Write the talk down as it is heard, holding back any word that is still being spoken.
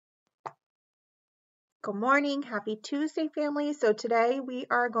Good morning. Happy Tuesday, family. So today we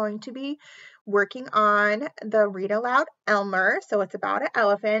are going to be working on the Read Aloud Elmer. So it's about an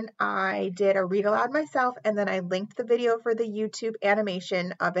elephant. I did a read aloud myself, and then I linked the video for the YouTube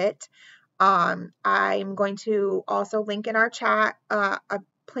animation of it. I'm going to also link in our chat a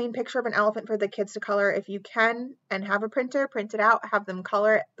plain picture of an elephant for the kids to color if you can, and have a printer, print it out, have them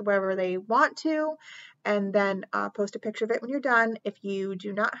color it wherever they want to, and then post a picture of it when you're done. If you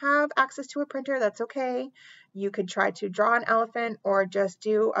do not have access to a printer, that's okay. You could try to draw an elephant or just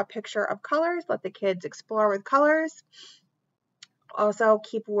do a picture of colors. Let the kids explore with colors. Also,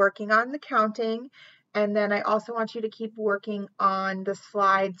 keep working on the counting. And then I also want you to keep working on the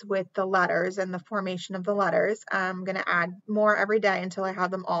slides with the letters and the formation of the letters. I'm going to add more every day until I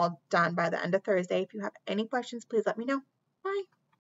have them all done by the end of Thursday. If you have any questions, please let me know. Bye.